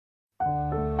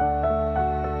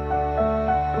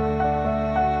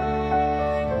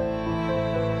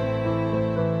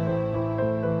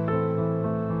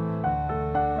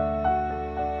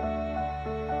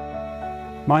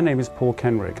My name is Paul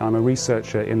Kenrick. I'm a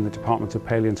researcher in the Department of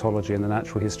Paleontology in the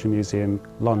Natural History Museum,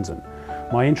 London.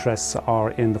 My interests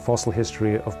are in the fossil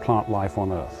history of plant life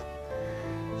on Earth.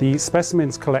 The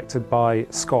specimens collected by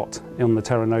Scott on the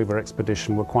Terra Nova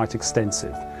expedition were quite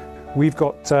extensive. We've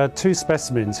got two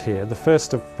specimens here, the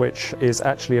first of which is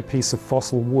actually a piece of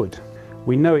fossil wood.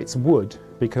 We know it's wood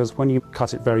because when you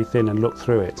cut it very thin and look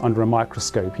through it under a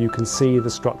microscope, you can see the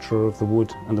structure of the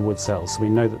wood and the wood cells. So we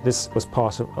know that this was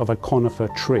part of a conifer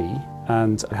tree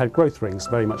and it had growth rings,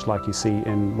 very much like you see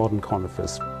in modern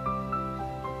conifers.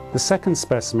 The second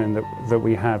specimen that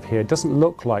we have here doesn't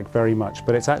look like very much,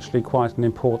 but it's actually quite an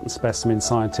important specimen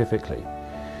scientifically.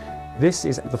 This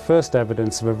is the first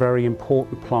evidence of a very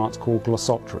important plant called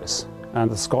Glossopteris, and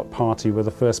the Scott party were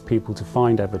the first people to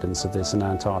find evidence of this in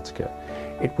Antarctica.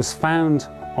 It was found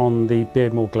on the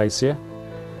Beardmore Glacier,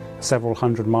 several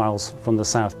hundred miles from the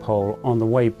South Pole, on the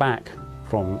way back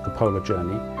from the polar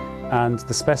journey, and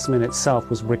the specimen itself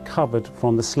was recovered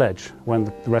from the sledge when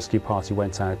the rescue party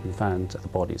went out and found the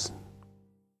bodies.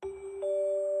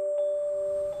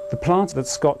 The plant that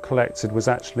Scott collected was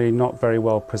actually not very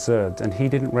well preserved, and he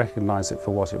didn't recognize it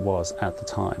for what it was at the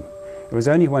time. It was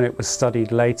only when it was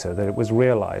studied later that it was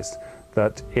realized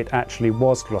that it actually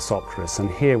was Glossopteris, and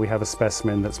here we have a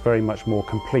specimen that's very much more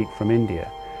complete from India,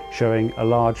 showing a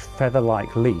large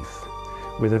feather-like leaf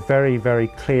with a very, very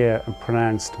clear and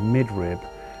pronounced midrib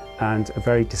and a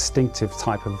very distinctive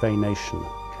type of veination.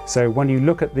 So when you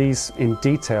look at these in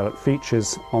detail at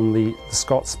features on the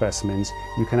Scott specimens,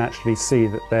 you can actually see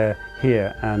that they're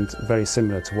here and very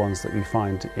similar to ones that we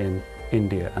find in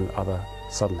India and other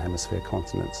southern hemisphere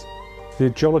continents. The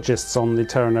geologists on the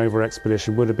Terra Nova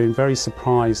expedition would have been very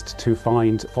surprised to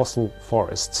find fossil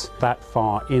forests that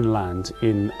far inland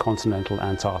in continental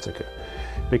Antarctica,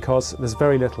 because there's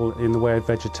very little in the way of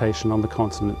vegetation on the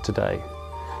continent today.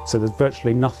 So there's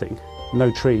virtually nothing,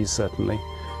 no trees certainly,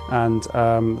 and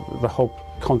the whole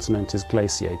continent is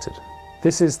glaciated.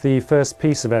 This is the first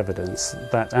piece of evidence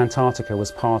that Antarctica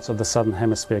was part of the southern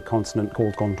hemisphere continent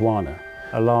called Gondwana,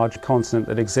 a large continent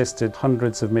that existed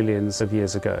hundreds of millions of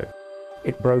years ago.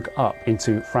 It broke up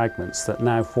into fragments that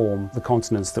now form the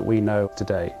continents that we know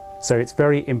today. So it's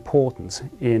very important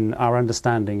in our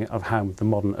understanding of how the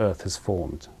modern Earth has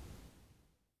formed.